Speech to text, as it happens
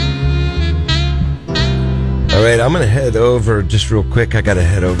All right, I'm going to head over just real quick. I got to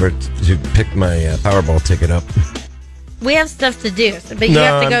head over to pick my Powerball ticket up. We have stuff to do, but you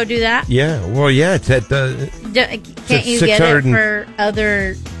have to go do that? Yeah. Well, yeah, it's at can't you get it for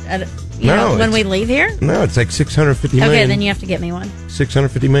other... when we leave here? No, it's like $650 million. Okay, then you have to get me one.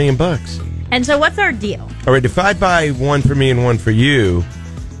 $650 million. And so what's our deal? All right, if I buy one for me and one for you,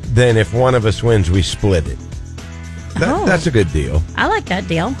 then if one of us wins, we split it. That's a good deal. I like that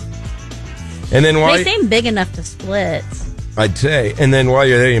deal. And then they seem big enough to split. I'd say. And then while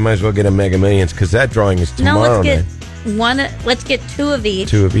you're there, you might as well get a Mega Millions because that drawing is tomorrow. Let's get two of each.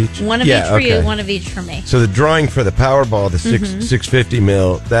 Two of each? One of each for you, one of each for me. So the drawing for the Powerball, the 650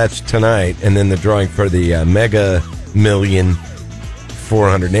 mil, that's tonight. And then the drawing for the Mega Million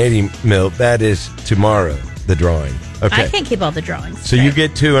 480 mil, that is tomorrow, the drawing. Okay. I can't keep all the drawings. So you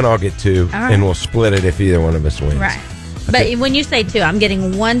get two and I'll get two, and we'll split it if either one of us wins. Right. But when you say two, I'm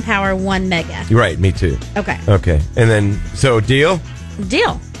getting one Power, one Mega. Right, me too. Okay. Okay. And then, so deal?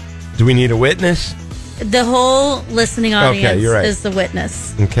 Deal. Do we need a witness? The whole listening audience is the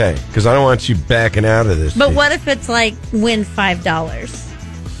witness. Okay. Because I don't want you backing out of this. But what if it's like win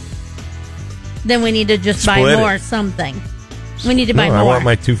 $5? Then we need to just buy more something. We need to buy more. I want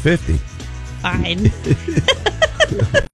my $250. Fine.